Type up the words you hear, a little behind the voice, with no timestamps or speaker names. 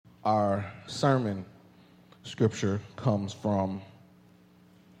Our sermon scripture comes from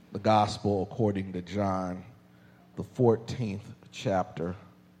the Gospel according to John, the 14th chapter,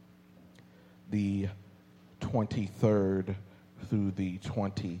 the 23rd through the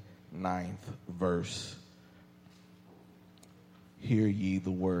 29th verse. Hear ye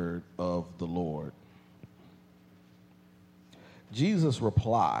the word of the Lord. Jesus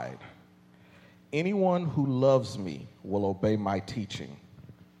replied, "Anyone who loves me will obey my teaching.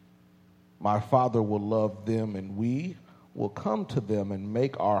 My Father will love them, and we will come to them and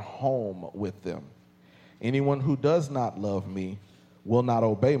make our home with them. Anyone who does not love me will not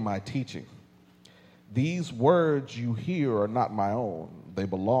obey my teaching. These words you hear are not my own. They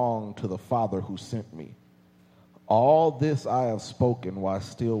belong to the Father who sent me. All this I have spoken while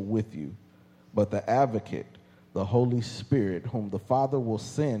still with you, but the Advocate, the Holy Spirit, whom the Father will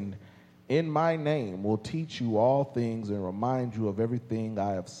send in my name, will teach you all things and remind you of everything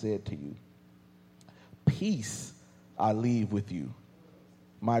I have said to you. Peace I leave with you.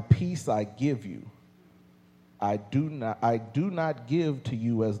 My peace I give you. I do not give to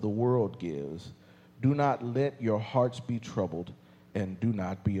you as the world gives. Do not let your hearts be troubled, and do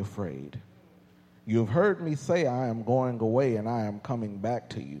not be afraid. You have heard me say I am going away and I am coming back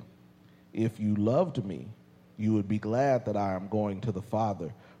to you. If you loved me, you would be glad that I am going to the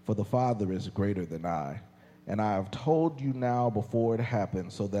Father, for the Father is greater than I. And I have told you now before it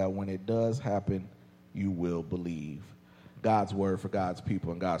happens, so that when it does happen, you will believe." God's word for God's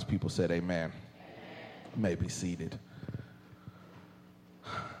people, and God's people said amen. You may be seated.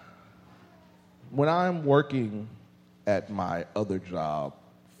 When I'm working at my other job,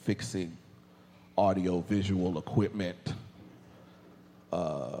 fixing audio-visual equipment,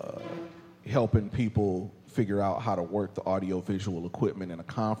 helping people figure out how to work the audio-visual equipment in a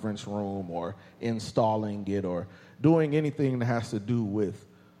conference room, or installing it, or doing anything that has to do with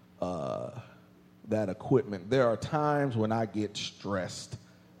that equipment, there are times when I get stressed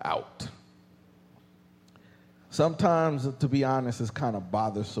out. Sometimes, to be honest, it's kind of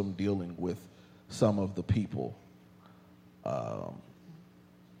bothersome dealing with some of the people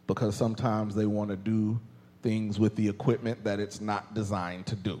because sometimes they want to do things with the equipment that it's not designed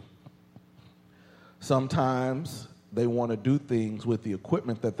to do. Sometimes they want to do things with the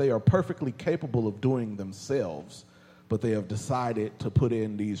equipment that they are perfectly capable of doing themselves, but they have decided to put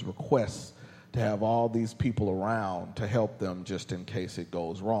in these requests to have all these people around to help them just in case it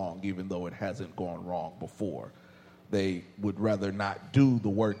goes wrong, even though it hasn't gone wrong before. They would rather not do the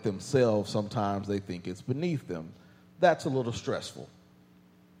work themselves. Sometimes they think it's beneath them. That's a little stressful.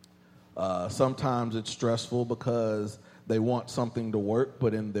 Sometimes it's stressful because they want something to work,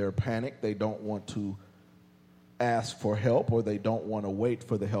 but in their panic, they don't want to ask for help, or they don't want to wait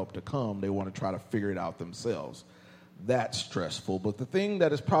for the help to come. They want to try to figure it out themselves. That's stressful. But the thing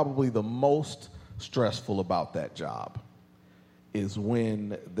that is probably the most stressful about that job is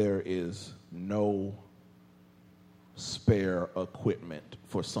when there is no spare equipment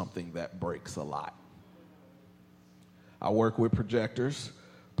for something that breaks a lot. I work with projectors.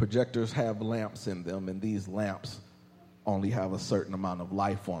 Projectors have lamps in them, and these lamps only have a certain amount of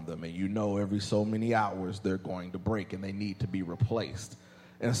life on them, and you know every so many hours they're going to break and they need to be replaced.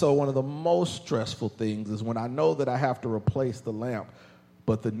 And so one of the most stressful things is when I know that I have to replace the lamp,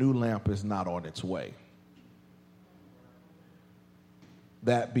 but the new lamp is not on its way.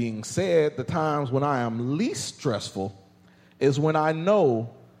 That being said, the times when I am least stressful is when I know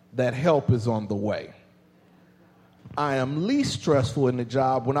that help is on the way. I am least stressful in the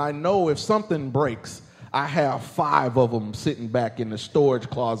job when I know if something breaks, I have 5 of them sitting back in the storage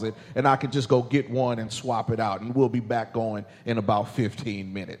closet, and I can just go get one and swap it out, and we'll be back going in about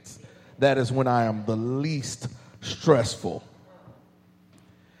 15 minutes. That is when I am the least stressful.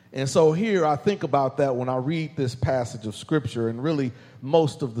 And so here I think about that when I read this passage of Scripture, and really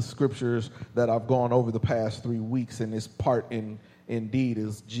most of the Scriptures that I've gone over the past 3 weeks, and this part indeed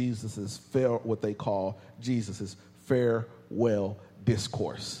is Jesus's what they call Jesus's farewell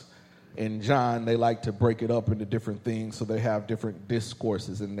discourse. In John, they like to break it up into different things, so they have different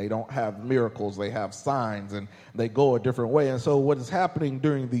discourses, and they don't have miracles, they have signs, and they go a different way. And so what is happening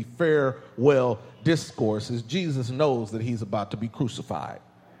during the farewell discourse is Jesus knows that he's about to be crucified.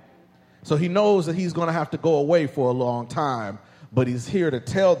 So he knows that he's going to have to go away for a long time, but he's here to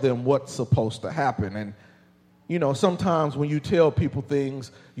tell them what's supposed to happen. And, you know, sometimes when you tell people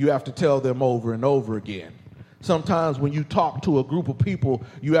things, you have to tell them over and over again. Sometimes when you talk to a group of people,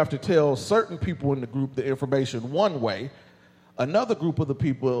 you have to tell certain people in the group the information one way, Another group of the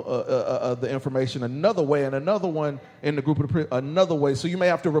people, the information another way, and another one in the group of the another way. So you may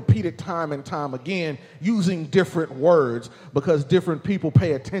have to repeat it time and time again using different words because different people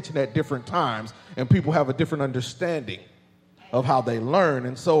pay attention at different times and people have a different understanding of how they learn.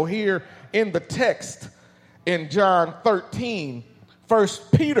 And so here in the text in John 13,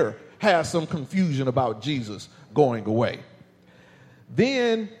 First Peter has some confusion about Jesus going away.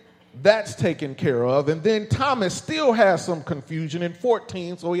 Then that's taken care of. And then Thomas still has some confusion in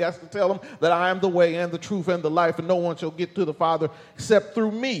 14, so he has to tell him that I am the way and the truth and the life, and no one shall get to the Father except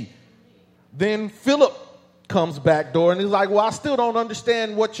through me. Then Philip comes back door and he's like, well, I still don't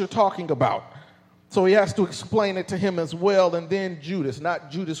understand what you're talking about. So he has to explain it to him as well. And then Judas, not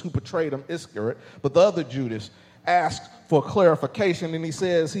Judas who betrayed him, Iscariot, but the other Judas, asked for clarification. And he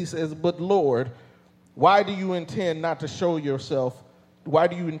says, but Lord, why do you intend to show yourself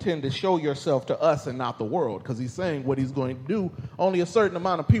to us and not the world? Because he's saying what he's going to do, only a certain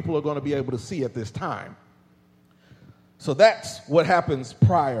amount of people are going to be able to see at this time. So that's what happens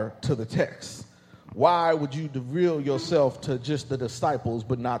prior to the text. Why would you reveal yourself to just the disciples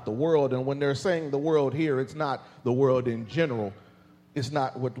but not the world? And when they're saying the world here, it's not the world in general. It's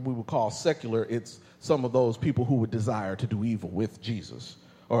not what we would call secular. It's some of those people who would desire to do evil with Jesus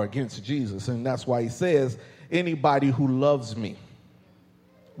or against Jesus. And that's why he says, anybody who loves me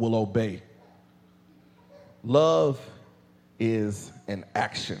will obey. Love is an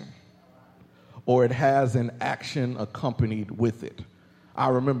action, or it has an action accompanied with it. I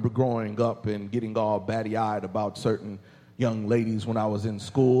remember growing up and getting all batty-eyed about certain young ladies when I was in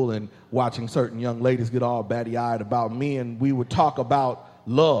school and watching certain young ladies get all batty-eyed about me, and we would talk about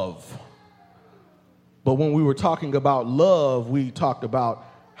love. But when we were talking about love, we talked about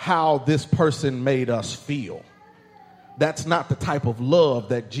how this person made us feel. That's not the type of love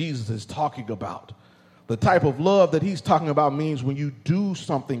that Jesus is talking about. The type of love that he's talking about means when you do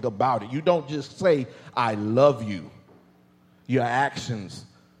something about it. You don't just say, I love you. Your actions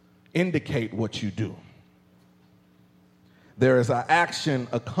indicate what you do. There is an action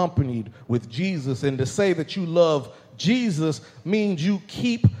accompanied with Jesus, and to say that you love Jesus means you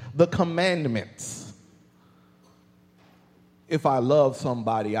keep the commandments. If I love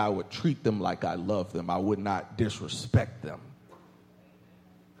somebody, I would treat them like I love them. I would not disrespect them.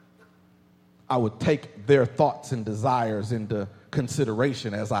 I would take their thoughts and desires into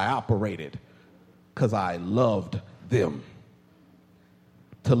consideration as I operated because I loved them.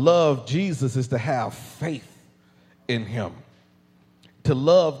 To love Jesus is to have faith in him. To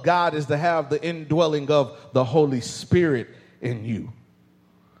love God is to have the indwelling of the Holy Spirit in you.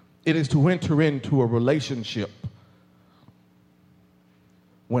 It is to enter into a relationship.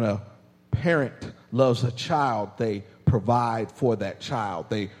 When a parent loves a child, they provide for that child.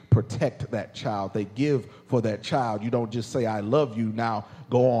 They protect that child. They give for that child. You don't just say, I love you, now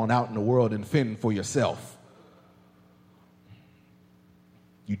go on out in the world and fend for yourself.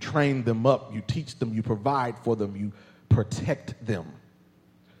 You train them up, you teach them, you provide for them, you protect them.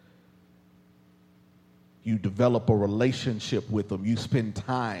 You develop a relationship with them, you spend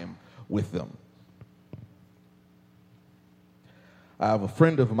time with them. I have a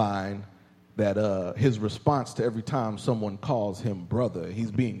friend of mine that his response to every time someone calls him brother,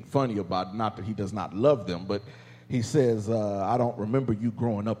 he's being funny about it, not that he does not love them, but he says, I don't remember you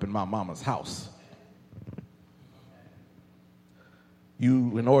growing up in my mama's house.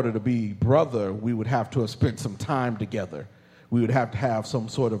 You, in order to be brother, we would have to have spent some time together. We would have to have some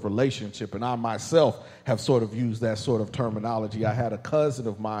sort of relationship. And I myself have sort of used that sort of terminology. I had a cousin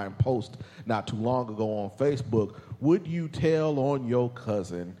of mine post not too long ago on Facebook, would you tell on your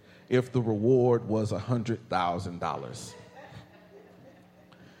cousin if the reward was $100,000?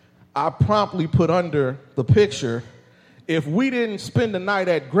 I promptly put under the picture, if we didn't spend the night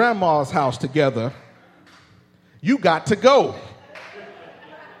at grandma's house together, you got to go.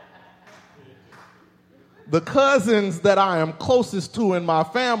 The cousins that I am closest to in my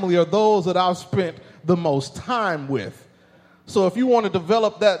family are those that I've spent the most time with. So if you want to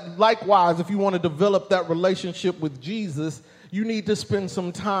develop that, likewise, if you want to develop that relationship with Jesus, you need to spend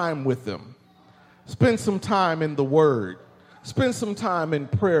some time with them. Spend some time in the Word. Spend some time in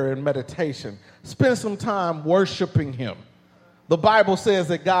prayer and meditation. Spend some time worshiping him. The Bible says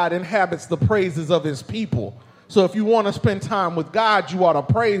that God inhabits the praises of his people. So if you want to spend time with God, you ought to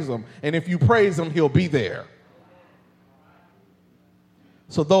praise him. And if you praise him, he'll be there.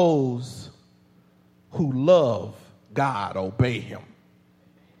 So those who love God obey him.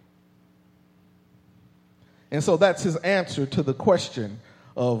 And so that's his answer to the question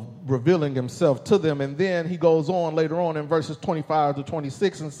of revealing himself to them. And then he goes on later on in verses 25 to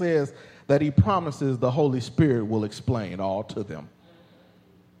 26 and says that he promises the Holy Spirit will explain all to them.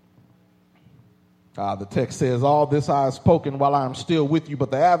 The text says, all this I have spoken while I am still with you,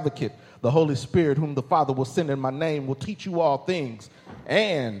 but the advocate, the Holy Spirit, whom the Father will send in my name, will teach you all things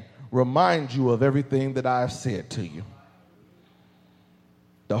and remind you of everything that I have said to you.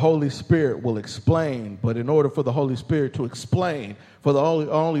 The Holy Spirit will explain, but in order for the Holy Spirit to explain,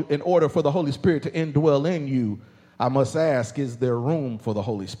 in order for the Holy Spirit to indwell in you, I must ask, is there room for the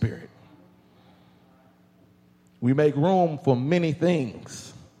Holy Spirit? We make room for many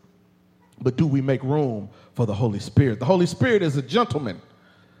things, but do we make room for the Holy Spirit? The Holy Spirit is a gentleman.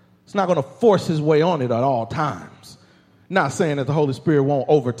 It's not going to force his way on it at all times. Not saying that the Holy Spirit won't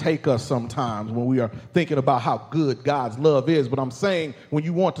overtake us sometimes when we are thinking about how good God's love is, but I'm saying when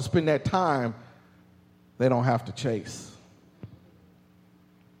you want to spend that time, they don't have to chase.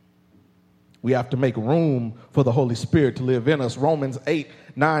 We have to make room for the Holy Spirit to live in us. Romans 8,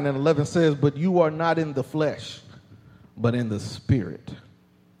 9, and 11 says, but you are not in the flesh, but in the Spirit.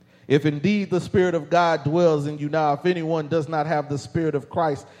 If indeed the Spirit of God dwells in you. Now, if anyone does not have the Spirit of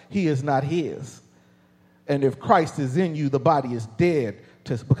Christ, he is not his. And if Christ is in you, the body is dead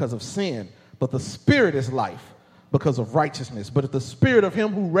because of sin, but the Spirit is life because of righteousness. But if the Spirit of him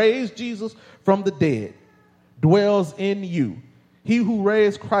who raised Jesus from the dead dwells in you, he who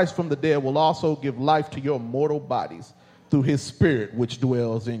raised Christ from the dead will also give life to your mortal bodies through his Spirit which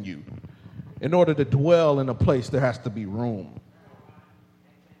dwells in you. In order to dwell in a place, there has to be room.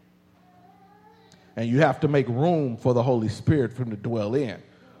 And you have to make room for the Holy Spirit for him to dwell in,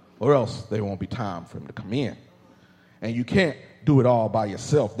 or else there won't be time for him to come in. And you can't do it all by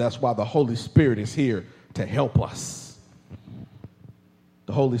yourself. That's why the Holy Spirit is here to help us.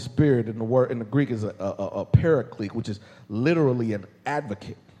 The Holy Spirit in the Greek is a paraclete, which is literally an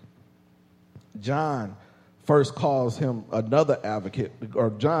advocate. John first calls him another advocate, or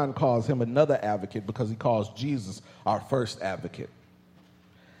John calls him another advocate because he calls Jesus our first advocate.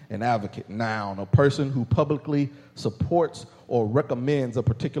 An advocate, noun, a person who publicly supports or recommends a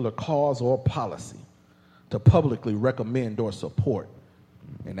particular cause or policy. To publicly recommend or support.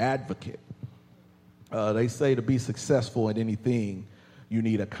 An advocate. They say to be successful in anything, you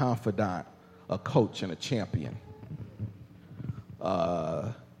need a confidant, a coach, and a champion.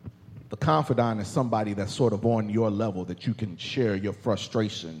 The confidant is somebody that's sort of on your level that you can share your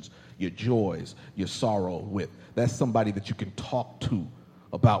frustrations, your joys, your sorrow with. That's somebody that you can talk to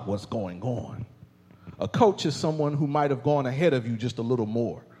about what's going on. A coach is someone who might have gone ahead of you just a little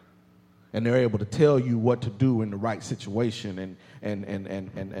more, and they're able to tell you what to do in the right situation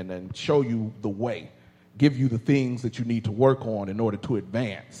and show you the way, give you the things that you need to work on in order to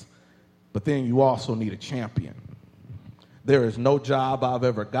advance. But then you also need a champion. There is no job I've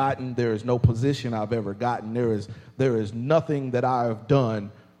ever gotten. There is no position I've ever gotten. There is nothing that I have done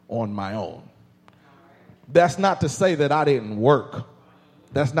on my own. That's not to say that I didn't work.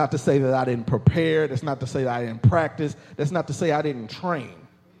 That's not to say that I didn't prepare. That's not to say that I didn't practice. That's not to say I didn't train.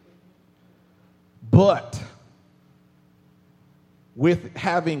 But with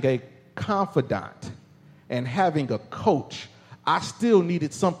having a confidant and having a coach, I still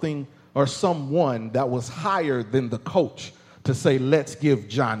needed something or someone that was higher than the coach to say, let's give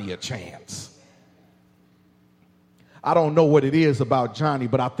Johnny a chance. I don't know what it is about Johnny,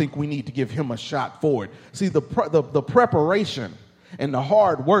 but I think we need to give him a shot for it. See, the preparation and the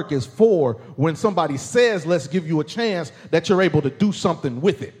hard work is for when somebody says, let's give you a chance, that you're able to do something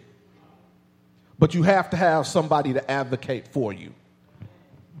with it. But you have to have somebody to advocate for you.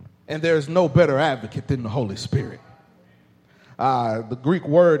 And there's no better advocate than the Holy Spirit. The Greek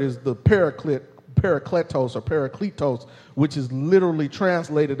word is the parakletos or parakletos, which is literally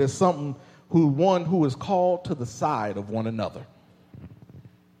translated as one who is called to the side of one another.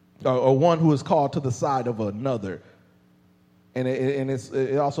 Or one who is called to the side of another. And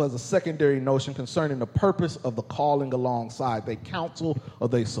it also has a secondary notion concerning the purpose of the calling alongside. They counsel or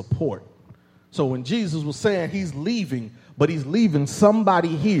they support. So when Jesus was saying he's leaving, but he's leaving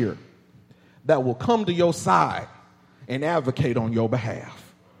somebody here that will come to your side and advocate on your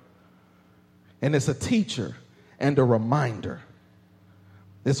behalf. And it's a teacher and a reminder.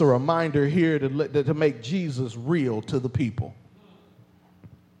 It's a reminder here to make Jesus real to the people.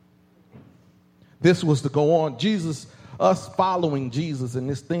 This was to go on. Us following Jesus and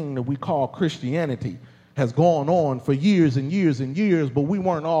this thing that we call Christianity has gone on for years and years and years, but we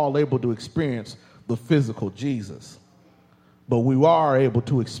weren't all able to experience the physical Jesus. But we are able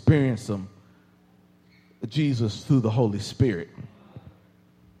to experience Jesus through the Holy Spirit.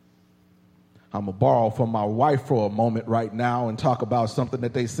 I'm going to borrow from my wife for a moment right now and talk about something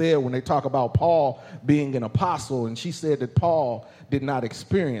that they said when they talk about Paul being an apostle. And she said that Paul did not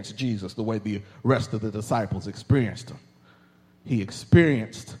experience Jesus the way the rest of the disciples experienced him. He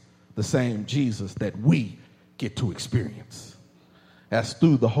experienced the same Jesus that we get to experience. That's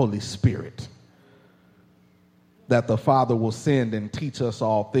through the Holy Spirit that the Father will send and teach us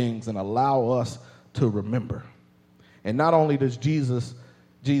all things and allow us to remember. And not only does Jesus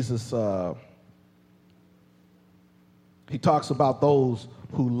he talks about those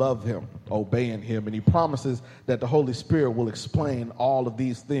who love him, obeying him, and he promises that the Holy Spirit will explain all of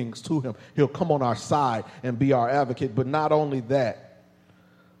these things to him. He'll come on our side and be our advocate. But not only that,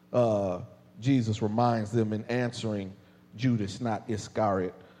 Jesus reminds them in answering Judas, not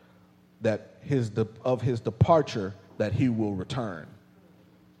Iscariot, that of his departure, that he will return.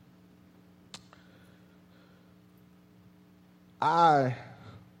 I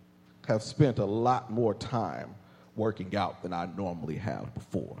have spent a lot more time working out than I normally have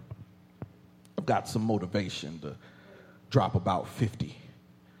before. I've got some motivation to drop about 50.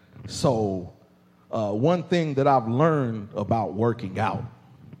 So one thing that I've learned about working out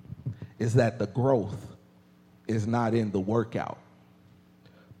is that the growth is not in the workout,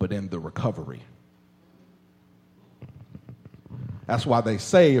 but in the recovery. That's why they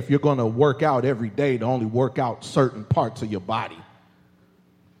say if you're going to work out every day, to only work out certain parts of your body.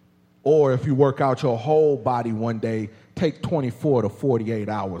 Or if you work out your whole body one day, take 24 to 48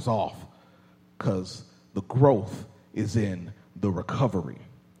 hours off, because the growth is in the recovery.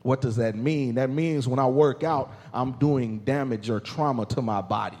 What does that mean? That means when I work out, I'm doing damage or trauma to my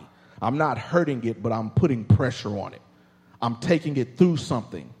body. I'm not hurting it, but I'm putting pressure on it. I'm taking it through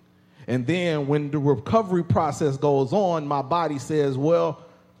something. And then when the recovery process goes on, my body says, well,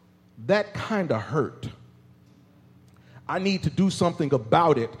 that kind of hurt. I need to do something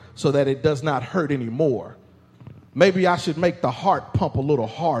about it so that it does not hurt anymore. Maybe I should make the heart pump a little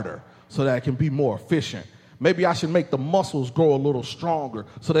harder so that it can be more efficient. Maybe I should make the muscles grow a little stronger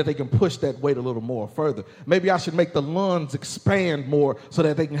so that they can push that weight a little more further. Maybe I should make the lungs expand more so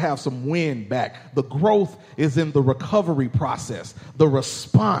that they can have some wind back. The growth is in the recovery process, the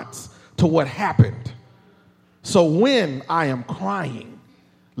response to what happened. So when I am crying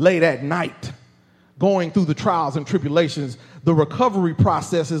late at night, going through the trials and tribulations, the recovery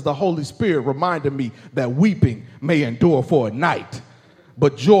process is the Holy Spirit reminding me that weeping may endure for a night,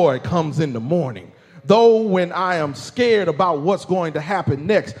 but joy comes in the morning. Though when I am scared about what's going to happen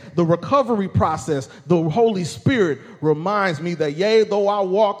next, the recovery process, the Holy Spirit reminds me that, yea, though I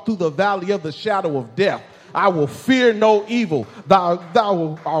walk through the valley of the shadow of death, I will fear no evil.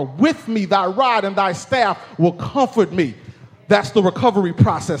 Thou art with me, thy rod and thy staff will comfort me. That's the recovery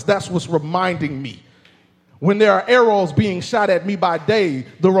process. That's what's reminding me. When there are arrows being shot at me by day,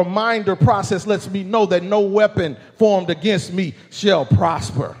 the reminder process lets me know that no weapon formed against me shall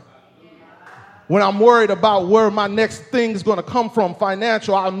prosper. When I'm worried about where my next thing is going to come from,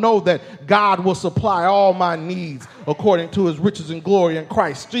 financial, I'll know that God will supply all my needs according to his riches and glory in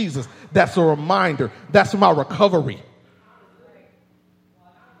Christ Jesus. That's a reminder. That's my recovery.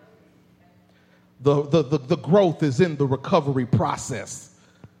 The growth is in the recovery process.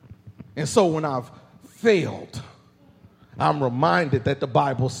 And so when I've failed, I'm reminded that the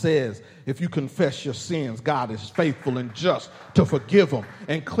Bible says if you confess your sins, God is faithful and just to forgive them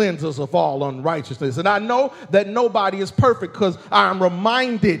and cleanse us of all unrighteousness. And I know that nobody is perfect because I'm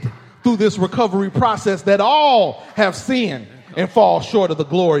reminded through this recovery process that all have sinned and fall short of the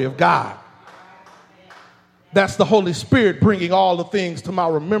glory of God. That's the Holy Spirit bringing all the things to my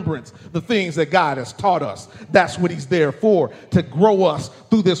remembrance, the things that God has taught us. That's what he's there for, to grow us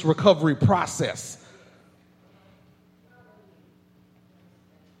through this recovery process.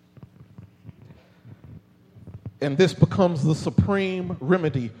 And this becomes the supreme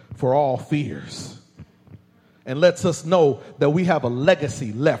remedy for all fears and lets us know that we have a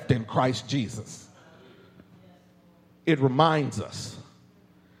legacy left in Christ Jesus. It reminds us,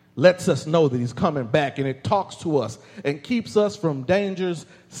 lets us know that he's coming back, and it talks to us and keeps us from dangers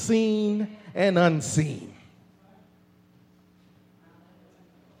seen and unseen.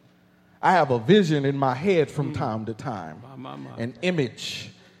 I have a vision in my head from time to time, an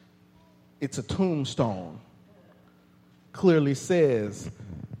image. It's a tombstone. Clearly says,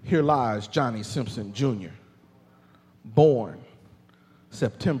 here lies Johnny Simpson Jr., born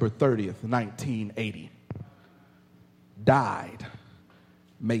September 30th, 1980, died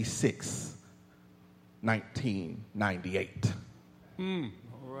May 6th, 1998. All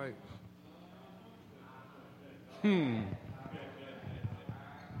right.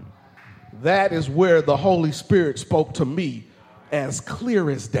 That is where the Holy Spirit spoke to me as clear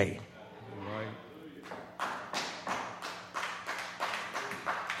as day. Right.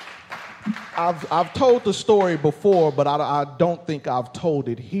 I've told the story before, but I don't think I've told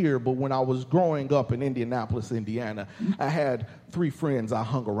it here. But when I was growing up in Indianapolis, Indiana, I had 3 friends I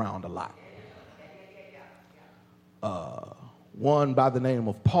hung around a lot. One by the name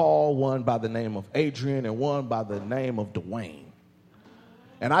of Paul, one by the name of Adrian, and one by the name of Dwayne.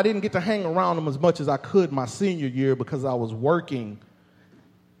 And I didn't get to hang around them as much as I could my senior year because I was working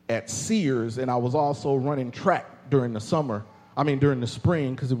at Sears, and I was also running track during the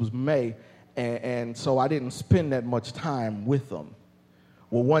spring, because it was May, and so I didn't spend that much time with them.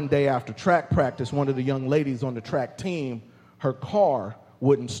 Well, one day after track practice, one of the young ladies on the track team, her car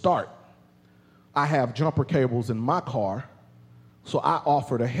wouldn't start. I have jumper cables in my car, so I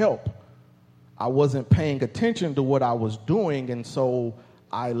offered to help. I wasn't paying attention to what I was doing, and so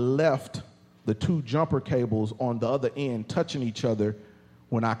I left the 2 jumper cables on the other end touching each other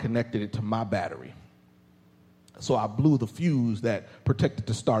when I connected it to my battery. So I blew the fuse that protected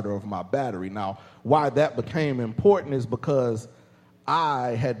the starter of my battery. Now, why that became important is because I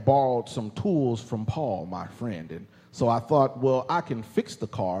had borrowed some tools from Paul, my friend. And so I thought, well, I can fix the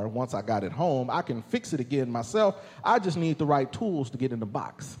car once I got it home. I can fix it again myself. I just need the right tools to get in the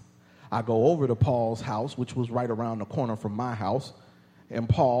box. I go over to Paul's house, which was right around the corner from my house. And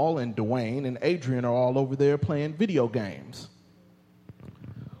Paul and Dwayne and Adrian are all over there playing video games.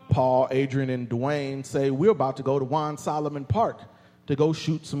 Paul, Adrian, and Dwayne say, we're about to go to Juan Solomon Park to go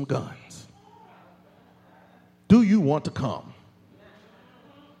shoot some guns. Do you want to come?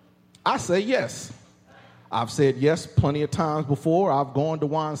 I say yes. I've said yes plenty of times before. I've gone to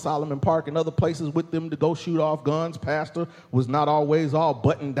Juan Solomon Park and other places with them to go shoot off guns. Pastor was not always all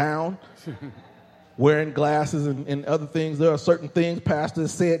buttoned down, wearing glasses and other things. There are certain things Pastor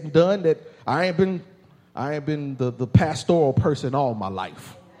has said and done that I ain't been the pastoral person all my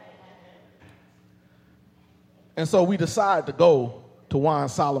life. And so we decide to go to Juan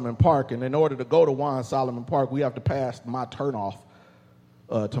Solomon Park, and in order to go to Juan Solomon Park, we have to pass my turnoff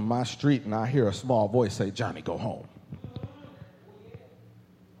to my street, and I hear a small voice say, Johnny, go home.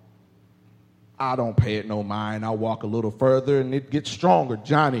 I don't pay it no mind. I walk a little further, and it gets stronger.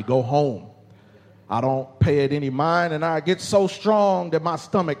 Johnny, go home. I don't pay it any mind, and I get so strong that my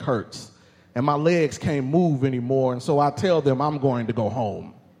stomach hurts, and my legs can't move anymore, and so I tell them I'm going to go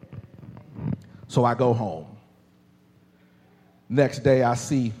home. So I go home. Next day, I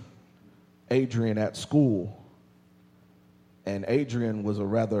see Adrian at school, and Adrian was a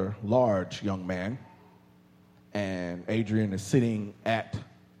rather large young man, and Adrian is sitting at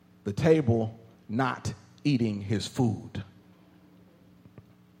the table not eating his food.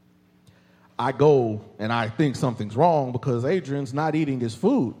 I go and I think something's wrong because Adrian's not eating his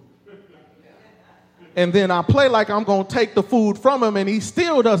food. And then I play like I'm going to take the food from him, and he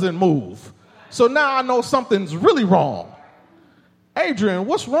still doesn't move. So now I know something's really wrong. Adrian,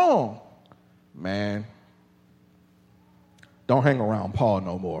 what's wrong? Man, don't hang around Paul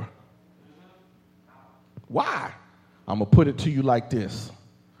no more. Why? I'm going to put it to you like this.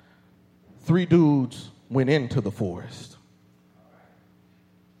 3 dudes went into the forest,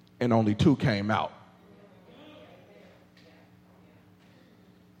 and only 2 came out.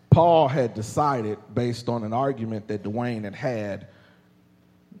 Paul had decided, based on an argument that Dwayne had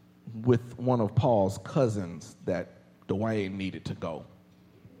with one of Paul's cousins, that Dwayne needed to go.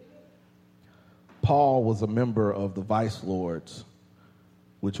 Paul was a member of the Vice Lords,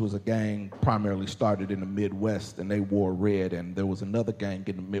 which was a gang primarily started in the Midwest, and they wore red, and there was another gang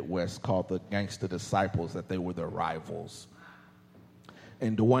in the Midwest called the Gangster Disciples that they were their rivals.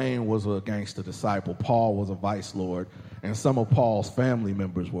 And Dwayne was a gangster disciple. Paul was a Vice Lord, and some of Paul's family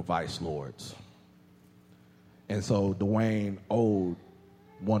members were Vice Lords. And so Dwayne owed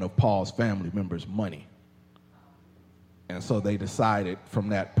one of Paul's family members money. And so they decided from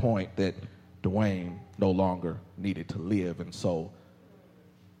that point that Dwayne no longer needed to live, and so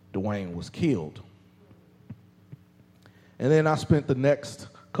Dwayne was killed. And then I spent the next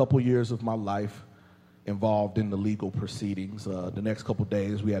couple years of my life involved in the legal proceedings. The next couple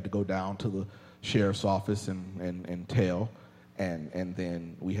days we had to go down to the sheriff's office and tell, and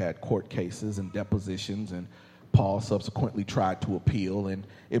then we had court cases and depositions, and Paul subsequently tried to appeal, and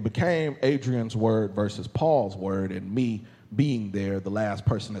it became Adrian's word versus Paul's word, and me being there, the last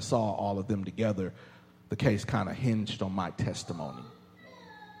person that saw all of them together, the case kind of hinged on my testimony.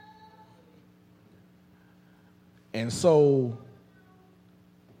 And so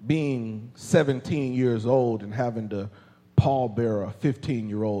being 17 years old and having to pallbearer a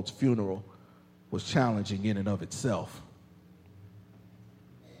 15-year-old's funeral was challenging in and of itself.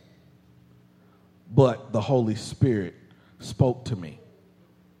 But the Holy Spirit spoke to me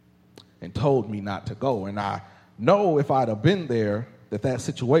and told me not to go. And I know if I'd have been there, that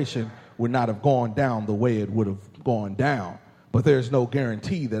situation would not have gone down the way it would have gone down. But there's no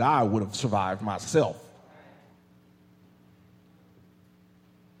guarantee that I would have survived myself.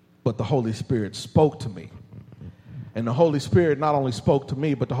 But the Holy Spirit spoke to me. And the Holy Spirit not only spoke to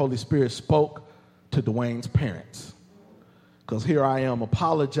me, but the Holy Spirit spoke to Dwayne's parents. Because here I am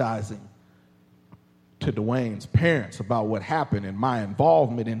apologizing to Dwayne's parents about what happened and my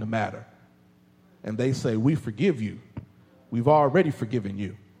involvement in the matter. And they say, we forgive you. We've already forgiven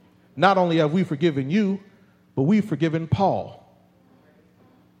you. Not only have we forgiven you, but we've forgiven Paul.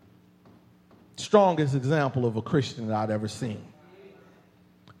 Strongest example of a Christian that I'd ever seen.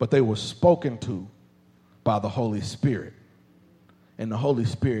 But they were spoken to by the Holy Spirit. And the Holy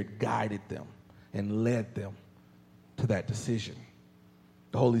Spirit guided them and led them to that decision.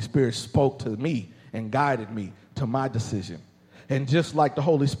 The Holy Spirit spoke to me and guided me to my decision. And just like the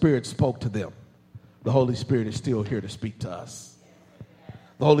Holy Spirit spoke to them, the Holy Spirit is still here to speak to us.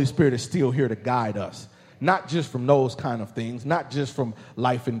 The Holy Spirit is still here to guide us. Not just from those kind of things, not just from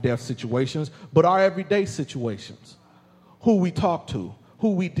life and death situations, but our everyday situations. Who we talk to,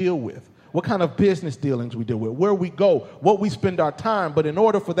 who we deal with, what kind of business dealings we deal with, where we go, what we spend our time. But in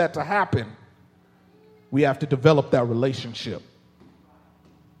order for that to happen, we have to develop that relationship.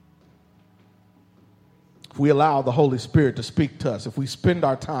 If we allow the Holy Spirit to speak to us, if we spend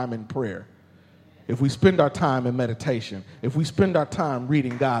our time in prayer, if we spend our time in meditation, if we spend our time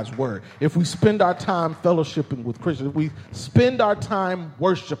reading God's word, if we spend our time fellowshipping with Christians, if we spend our time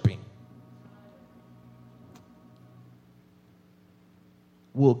worshiping,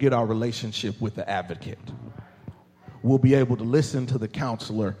 we'll get our relationship with the advocate. We'll be able to listen to the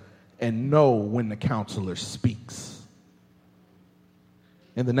counselor and know when the counselor speaks.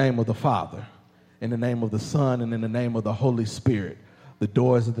 In the name of the Father, in the name of the Son, and in the name of the Holy Spirit, the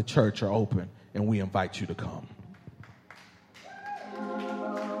doors of the church are open, and we invite you to come.